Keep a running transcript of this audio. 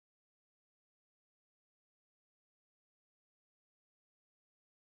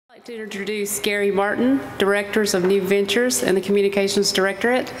I'd like to introduce Gary Martin, Directors of New Ventures and the Communications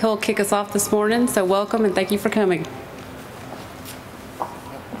Directorate. He'll kick us off this morning, so welcome and thank you for coming.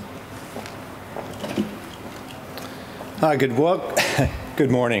 Good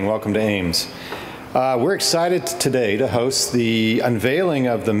morning. Welcome to Ames. We're excited today to host the unveiling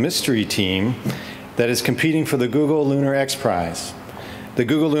of the mystery team that is competing for the Google Lunar X Prize. The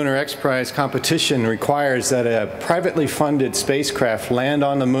Google Lunar X Prize competition requires that a privately funded spacecraft land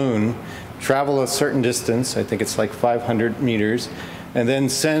on the moon, travel a certain distance, I think it's like 500 meters, and then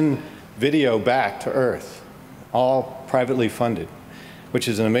send video back to Earth, all privately funded, which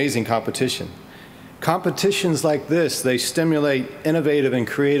is an amazing competition. Competitions like this, they stimulate innovative and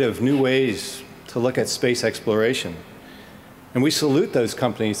creative new ways to look at space exploration. And we salute those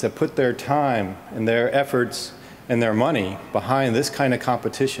companies that put their time and their efforts and their money behind this kind of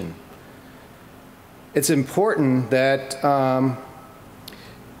competition. It's important that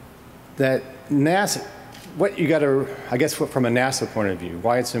that NASA, I guess from a NASA point of view,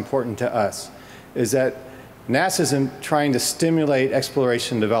 why it's important to us, is that NASA's trying to stimulate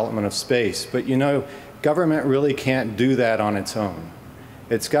exploration and development of space, but you know, government really can't do that on its own.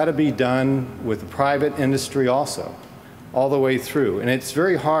 It's got to be done with the private industry also, all the way through. And it's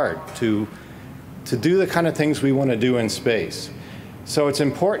very hard to do the kind of things we want to do in space. So it's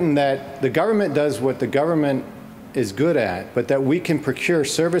important that the government does what the government is good at, but that we can procure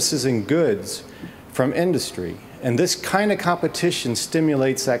services and goods from industry. And this kind of competition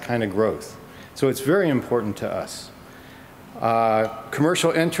stimulates that kind of growth. So it's very important to us.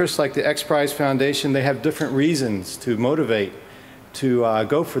 Commercial interests like the X Prize Foundation, they have different reasons to motivate to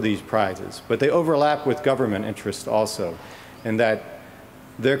go for these prizes, but they overlap with government interests also, in that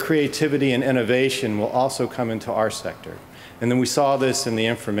their creativity and innovation will also come into our sector. And then we saw this in the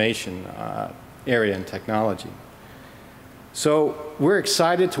information area and technology. So we're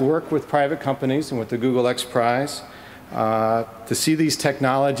excited to work with private companies and with the Google X Prize to see these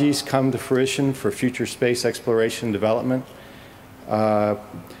technologies come to fruition for future space exploration and development.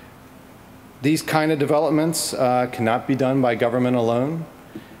 These kind of developments cannot be done by government alone,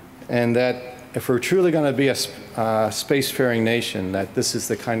 and that if we're truly going to be a spacefaring nation, that this is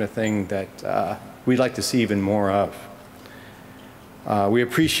the kind of thing that we'd like to see even more of. We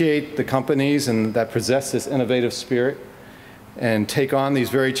appreciate the companies that possess this innovative spirit and take on these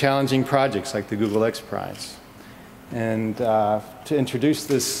very challenging projects like the Google X Prize. And to introduce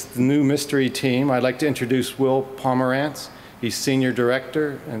this new mystery team, I'd like to introduce Will Pomerantz. He's Senior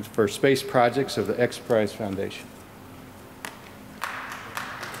Director for Space Projects of the X Prize Foundation.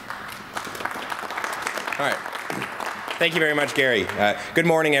 All right. Thank you very much, Gary. Good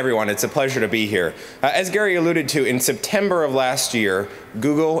morning, everyone. It's a pleasure to be here. As Gary alluded to, in September of last year,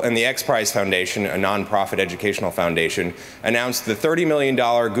 Google and the X Prize Foundation, a nonprofit educational foundation, announced the $30 million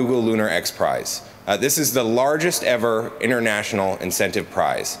Google Lunar X Prize. This is the largest ever international incentive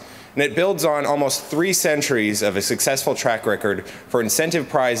prize. And it builds on almost 3 centuries of a successful track record for incentive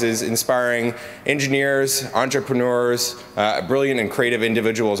prizes inspiring engineers, entrepreneurs, brilliant and creative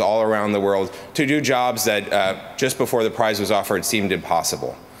individuals all around the world to do jobs that just before the prize was offered seemed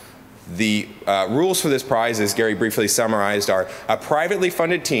impossible. The rules for this prize, as Gary briefly summarized, are a privately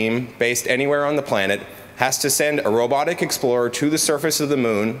funded team based anywhere on the planet has to send a robotic explorer to the surface of the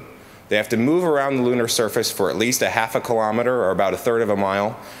moon. They have to move around the lunar surface for at least a half a kilometer or about a third of a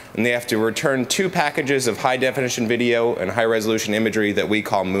mile. And they have to return 2 packages of high-definition video and high-resolution imagery that we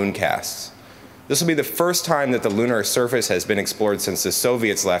call mooncasts. This will be the first time that the lunar surface has been explored since the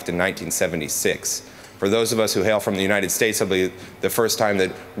Soviets left in 1976. For those of us who hail from the United States, it'll be the first time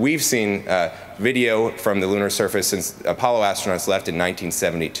that we've seen video from the lunar surface since Apollo astronauts left in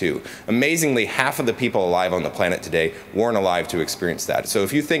 1972. Amazingly, half of the people alive on the planet today weren't alive to experience that. So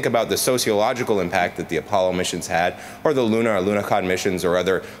if you think about the sociological impact that the Apollo missions had, or the Lunar or Lunacon missions or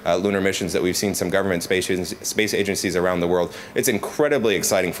other lunar missions that we've seen some government space agencies around the world, it's incredibly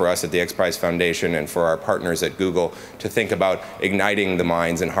exciting for us at the X Prize Foundation and for our partners at Google to think about igniting the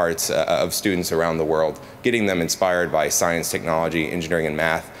minds and hearts of students around the world, getting them inspired by science, technology, engineering, and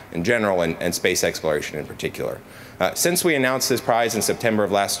math in general, and space exploration in particular. Since we announced this prize in September of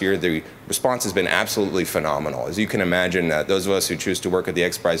last year, the response has been absolutely phenomenal. As you can imagine, those of us who choose to work at the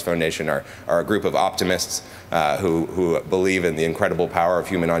X Prize Foundation are a group of optimists who believe in the incredible power of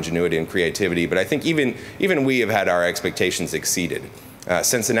human ingenuity and creativity. But I think even we have had our expectations exceeded.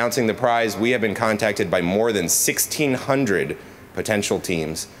 Since announcing the prize, we have been contacted by more than 1,600 potential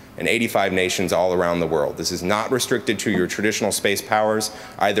teams in 85 nations all around the world. This is not restricted to your traditional space powers,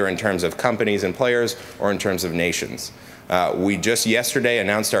 either in terms of companies and players or in terms of nations. We just yesterday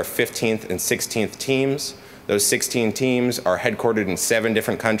announced our 15th and 16th teams. Those 16 teams are headquartered in 7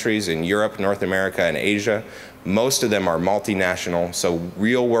 different countries in Europe, North America, and Asia. Most of them are multinational, so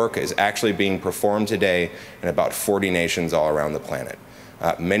real work is actually being performed today in about 40 nations all around the planet.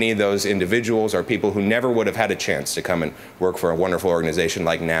 Many of those individuals are people who never would have had a chance to come and work for a wonderful organization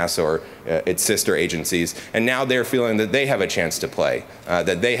like NASA or its sister agencies, and now they're feeling that they have a chance to play,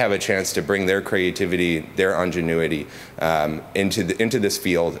 that they have a chance to bring their creativity, their ingenuity into this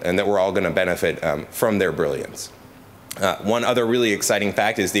field, and that we're all going to benefit from their brilliance. One other really exciting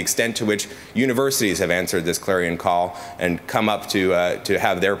fact is the extent to which universities have answered this clarion call and come up to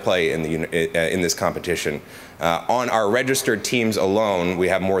have their play in this competition. On our registered teams alone, we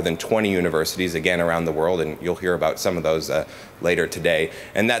have more than 20 universities, again, around the world, and you'll hear about some of those later today.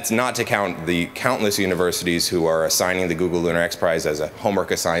 And that's not to count the countless universities who are assigning the Google Lunar X Prize as a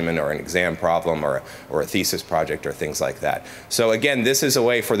homework assignment or an exam problem or a thesis project or things like that. So again, this is a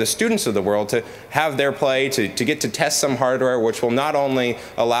way for the students of the world to have their play, to get to test some hardware, which will not only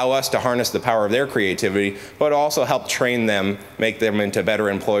allow us to harness the power of their creativity, but also help train them, make them into better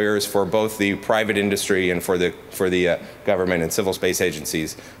employers for both the private industry and for the government and civil space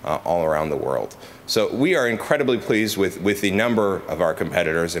agencies all around the world. So we are incredibly pleased with the number of our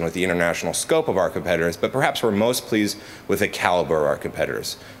competitors and with the international scope of our competitors, but perhaps we're most pleased with the caliber of our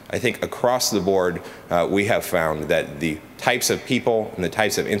competitors. I think across the board, we have found that the types of people and the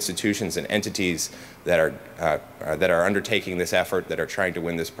types of institutions and entities that are undertaking this effort, that are trying to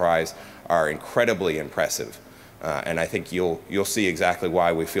win this prize, are incredibly impressive. And I think you'll see exactly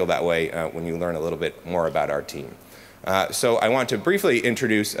why we feel that way when you learn a little bit more about our team. So I want to briefly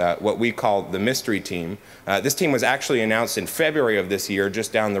introduce what we call the mystery team. This team was actually announced in February of this year,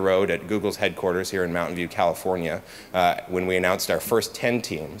 just down the road at Google's headquarters here in Mountain View, California, when we announced our first 10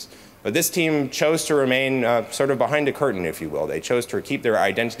 teams. But this team chose to remain sort of behind a curtain, if you will. They chose to keep their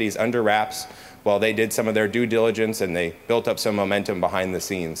identities under wraps while they did some of their due diligence and they built up some momentum behind the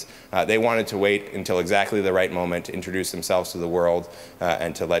scenes. They wanted to wait until exactly the right moment to introduce themselves to the world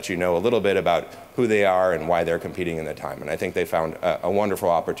and to let you know a little bit about who they are and why they're competing in the time. And I think they found a wonderful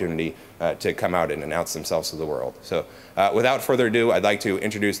opportunity to come out and announce themselves to the world. So without further ado, I'd like to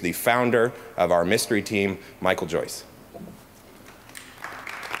introduce the founder of our mystery team, Michael Joyce.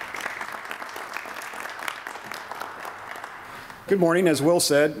 Good morning. As Will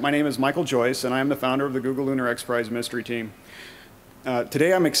said, my name is Michael Joyce, and I am the founder of the Google Lunar X Prize Mystery Team.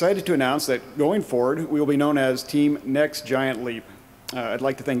 Today, I'm excited to announce that going forward, we will be known as Team Next Giant Leap. I'd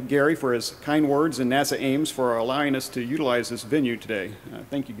like to thank Gary for his kind words and NASA Ames for allowing us to utilize this venue today.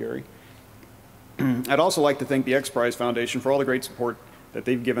 Thank you, Gary. I'd also like to thank the X Prize Foundation for all the great support that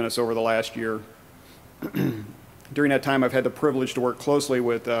they've given us over the last year. During that time, I've had the privilege to work closely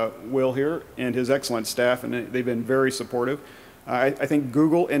with Will here and his excellent staff, and they've been very supportive. I think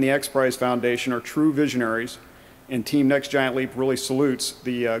Google and the X Prize Foundation are true visionaries, and Team Next Giant Leap really salutes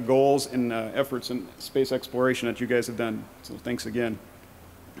the goals and efforts in space exploration that you guys have done. So thanks again.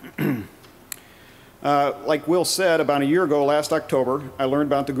 Like Will said, about a year ago, last October, I learned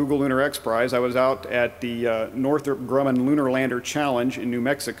about the Google Lunar X Prize. I was out at the Northrop Grumman Lunar Lander Challenge in New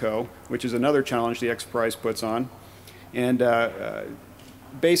Mexico, which is another challenge the X Prize puts on. And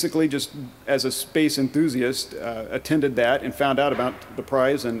basically, just as a space enthusiast, attended that and found out about the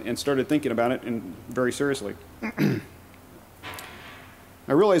prize and started thinking about it very seriously. I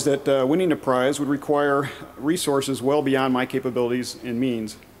realized that winning a prize would require resources well beyond my capabilities and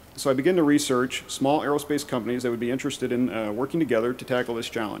means. So I began to research small aerospace companies that would be interested in working together to tackle this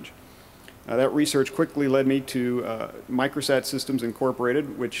challenge. That research quickly led me to MicroSat Systems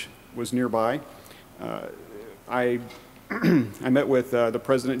Incorporated, which was nearby. I met with the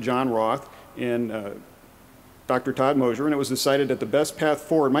president, John Roth, and Dr. Todd Mosier, and it was decided that the best path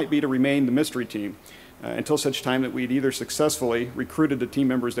forward might be to remain the mystery team until such time that we'd either successfully recruited the team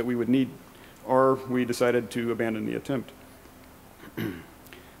members that we would need, or we decided to abandon the attempt.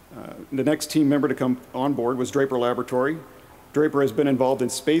 The next team member to come on board was Draper Laboratory. Draper has been involved in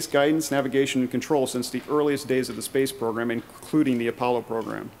space guidance, navigation, and control since the earliest days of the space program, including the Apollo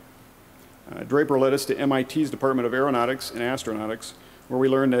program. Draper led us to MIT's Department of Aeronautics and Astronautics, where we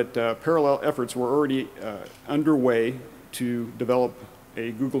learned that parallel efforts were already underway to develop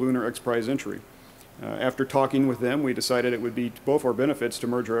a Google Lunar X Prize entry. After talking with them, we decided it would be to both our benefits to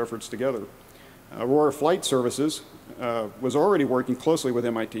merge our efforts together. Aurora Flight Services was already working closely with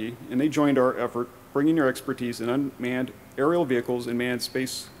MIT, and they joined our effort, bringing their expertise in unmanned aerial vehicles and manned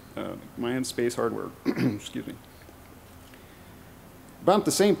space hardware. Excuse me. About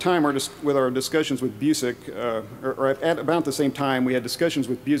the same time, with our discussions with Busek, or at about the same time, we had discussions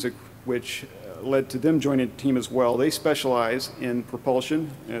with Busek, which led to them joining the team as well. They specialize in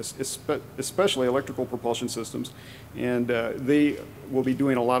propulsion, especially electrical propulsion systems, and they will be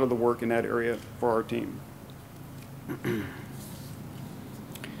doing a lot of the work in that area for our team.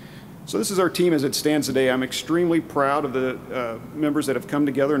 So this is our team as it stands today. I'm extremely proud of the members that have come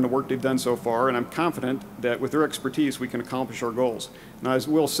together and the work they've done so far, and I'm confident that with their expertise we can accomplish our goals. Now, as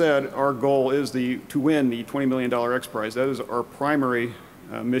Will said, our goal is to win the $20 million X Prize. That is our primary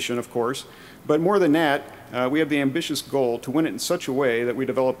mission, of course. But more than that, we have the ambitious goal to win it in such a way that we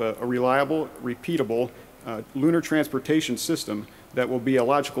develop a reliable, repeatable lunar transportation system that will be a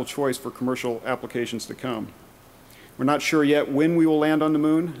logical choice for commercial applications to come. We're not sure yet when we will land on the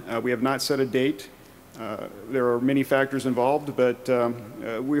moon. We have not set a date. There are many factors involved, but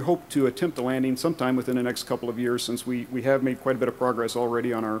we hope to attempt the landing sometime within the next couple of years, since we have made quite a bit of progress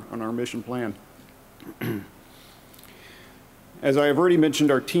already on our mission plan. As I have already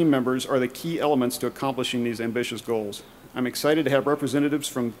mentioned, our team members are the key elements to accomplishing these ambitious goals. I'm excited to have representatives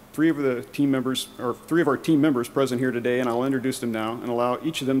from three of our team members present here today, and I'll introduce them now and allow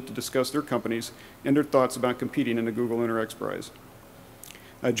each of them to discuss their companies and their thoughts about competing in the Google Lunar X Prize.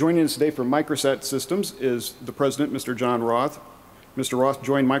 Joining us today from MicroSat Systems is the president, Mr. John Roth. Mr. Roth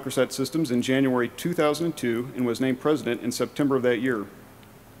joined MicroSat Systems in January 2002 and was named president in September of that year.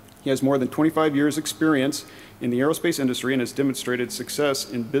 He has more than 25 years' experience in the aerospace industry and has demonstrated success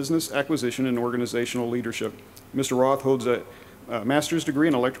in business acquisition and organizational leadership. Mr. Roth holds a master's degree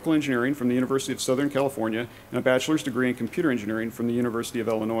in electrical engineering from the University of Southern California and a bachelor's degree in computer engineering from the University of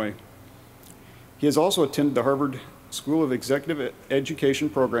Illinois. He has also attended the Harvard School of Executive Education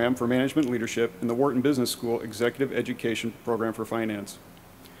Program for Management Leadership and the Wharton Business School Executive Education Program for Finance.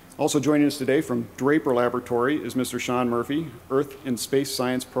 Also joining us today from Draper Laboratory is Mr. Sean Murphy, Earth and Space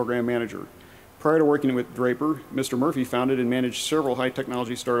Science Program Manager. Prior to working with Draper, Mr. Murphy founded and managed several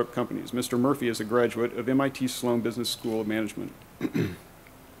high-technology startup companies. Mr. Murphy is a graduate of MIT Sloan Business School of Management.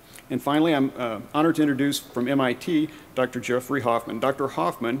 And finally, I'm honored to introduce from MIT, Dr. Jeffrey Hoffman. Dr.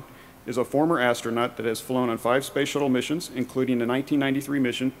 Hoffman is a former astronaut that has flown on 5 space shuttle missions, including the 1993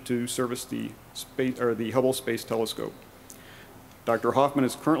 mission to service the Hubble Space Telescope. Dr. Hoffman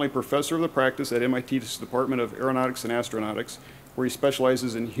is currently professor of the practice at MIT's Department of Aeronautics and Astronautics, where he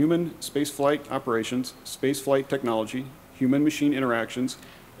specializes in human spaceflight operations, spaceflight technology, human-machine interactions,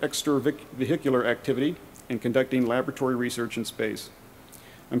 extravehicular activity, and conducting laboratory research in space.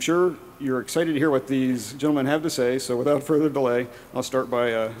 I'm sure you're excited to hear what these gentlemen have to say, so without further delay, I'll start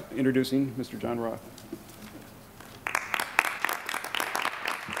by introducing Mr. John Roth.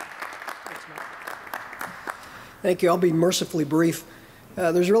 Thank you. I'll be mercifully brief.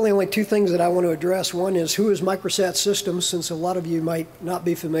 There's really only 2 things that I want to address. One is, who is MicroSat Systems, since a lot of you might not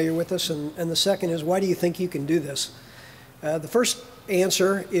be familiar with us, and the second is, why do you think you can do this? The first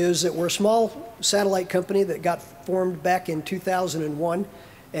answer is that we're a small satellite company that got formed back in 2001,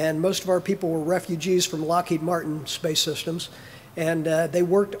 and most of our people were refugees from Lockheed Martin Space Systems, and they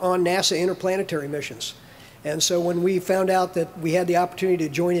worked on NASA interplanetary missions. And so when we found out that we had the opportunity to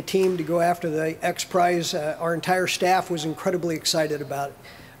join a team to go after the X Prize, our entire staff was incredibly excited about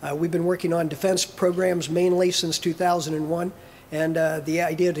it. We've been working on defense programs mainly since 2001, and the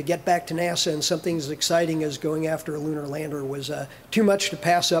idea to get back to NASA and something as exciting as going after a lunar lander was too much to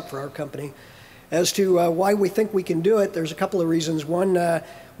pass up for our company. As to why we think we can do it, there's a couple of reasons. One,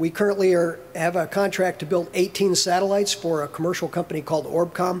 we currently have a contract to build 18 satellites for a commercial company called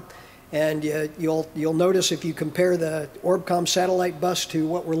Orbcomm. And you'll notice if you compare the Orbcomm satellite bus to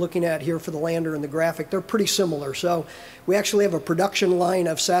what we're looking at here for the lander and the graphic, they're pretty similar. So we actually have a production line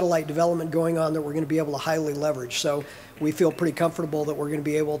of satellite development going on that we're going to be able to highly leverage. So we feel pretty comfortable that we're going to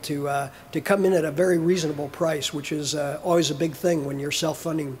be able to come in at a very reasonable price, which is always a big thing when you're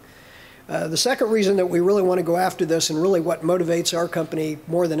self-funding. The second reason that we really want to go after this, and really what motivates our company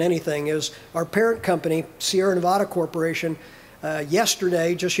more than anything, is our parent company, Sierra Nevada Corporation,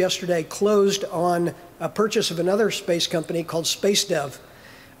 just yesterday, closed on a purchase of another space company called SpaceDev.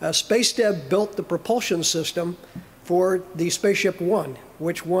 SpaceDev built the propulsion system for the Spaceship One,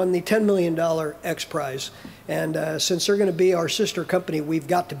 which won the $10 million X Prize. And since they're going to be our sister company, we've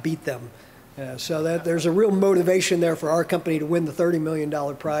got to beat them. So there's a real motivation there for our company to win the $30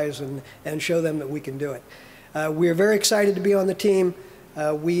 million prize and show them that we can do it. We are very excited to be on the team.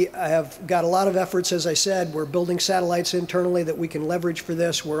 We have got a lot of efforts, as I said. We're building satellites internally that we can leverage for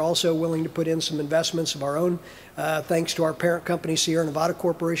this. We're also willing to put in some investments of our own, thanks to our parent company, Sierra Nevada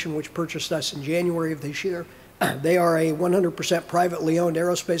Corporation, which purchased us in January of this year. They are a 100% privately owned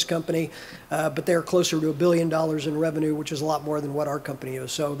aerospace company, but they're closer to $1 billion in revenue, which is a lot more than what our company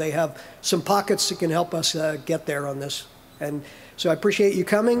is. So they have some pockets that can help us get there on this. And so I appreciate you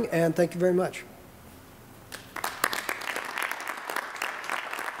coming, and thank you very much.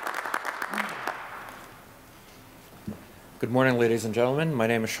 Good morning, ladies and gentlemen. My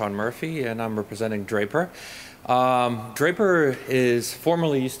name is Sean Murphy, and I'm representing Draper. Draper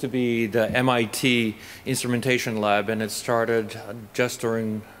formerly used to be the MIT Instrumentation Lab, and it started just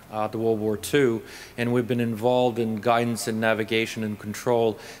during the World War II, and we've been involved in guidance and navigation and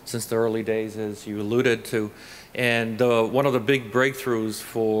control since the early days, as you alluded to. And one of the big breakthroughs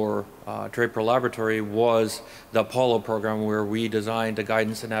for Draper Laboratory was the Apollo program, where we designed the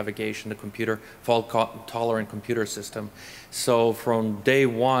guidance and navigation, the fault-tolerant computer system. So from day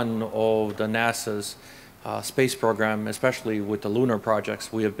one of the NASA's space program, especially with the lunar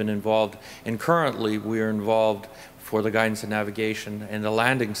projects, we have been involved, and currently we are involved for the guidance and navigation and the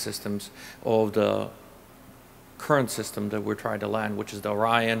landing systems of the current system that we're trying to land, which is the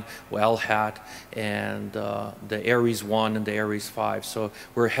Orion, LHAT, and the Ares 1 and the Ares 5. So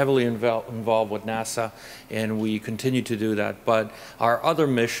we're heavily involved with NASA, and we continue to do that. But our other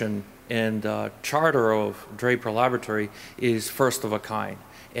mission and charter of Draper Laboratory is first of a kind.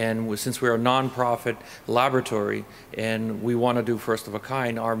 And since we're a nonprofit laboratory and we want to do first of a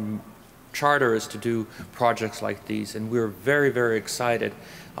kind, our charter is to do projects like these. And we're very, very excited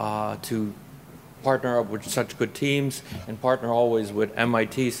to partner up with such good teams and partner always with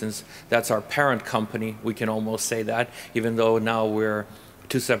MIT, since that's our parent company. We can almost say that, even though now we're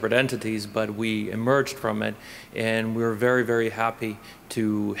two separate entities, but we emerged from it, and we're very, very happy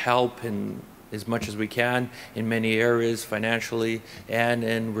to help in as much as we can in many areas, financially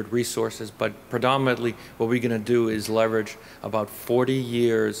and with resources. But predominantly what we're going to do is leverage about 40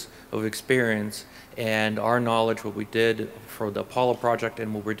 years of experience and our knowledge, what we did for the Apollo project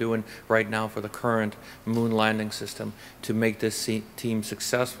and what we're doing right now for the current moon landing system, to make this team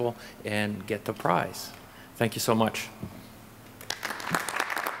successful and get the prize. Thank you so much.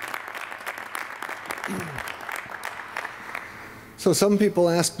 So some people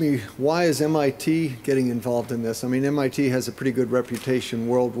ask me, why is MIT getting involved in this? I mean, MIT has a pretty good reputation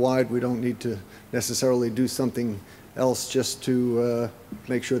worldwide. We don't need to necessarily do something else just to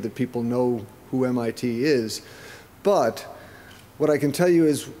make sure that people know who MIT is. But what I can tell you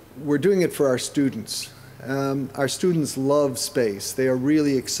is we're doing it for our students. Our students love space. They are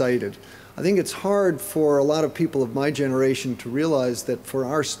really excited. I think it's hard for a lot of people of my generation to realize that for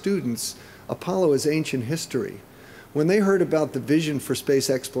our students, Apollo is ancient history. When they heard about the vision for space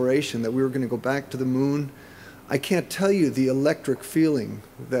exploration, that we were going to go back to the moon, I can't tell you the electric feeling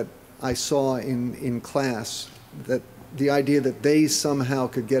that I saw in class, that the idea that they somehow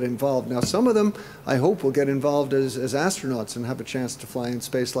could get involved. Now, some of them, I hope, will get involved as astronauts and have a chance to fly in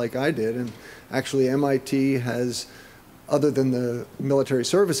space like I did. And actually, MIT has, other than the Military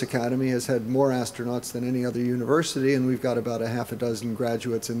Service Academy, has had more astronauts than any other university, and we've got about a half a dozen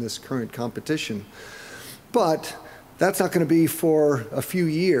graduates in this current competition. But that's not going to be for a few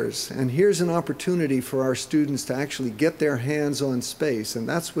years, and here's an opportunity for our students to actually get their hands on space, and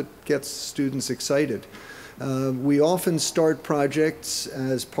that's what gets students excited. We often start projects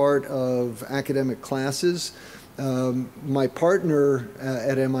as part of academic classes. My partner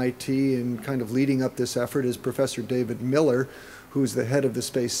at MIT in kind of leading up this effort is Professor David Miller, who's the head of the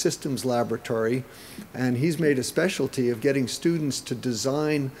Space Systems Laboratory, and he's made a specialty of getting students to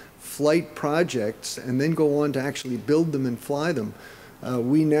design flight projects and then go on to actually build them and fly them.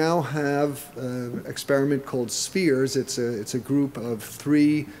 We now have an experiment called Spheres. It's a group of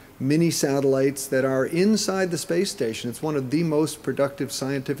 3 mini satellites that are inside the space station. It's one of the most productive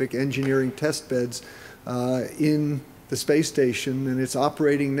scientific engineering test beds in the space station, and it's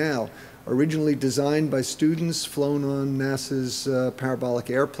operating now. Originally designed by students, flown on NASA's parabolic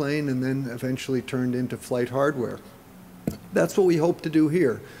airplane, and then eventually turned into flight hardware. That's what we hope to do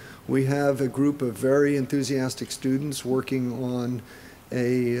here. We have a group of very enthusiastic students working on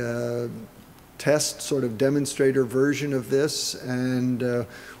a test sort of demonstrator version of this, and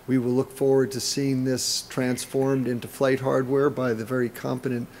we will look forward to seeing this transformed into flight hardware by the very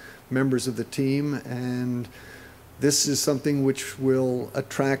competent members of the team. And this is something which will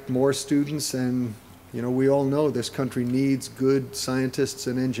attract more students, and you know, we all know this country needs good scientists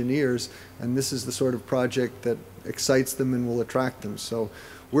and engineers, and this is the sort of project that excites them and will attract them. So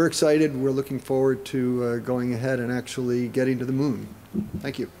we're excited. We're looking forward to going ahead and actually getting to the moon.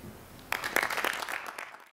 Thank you.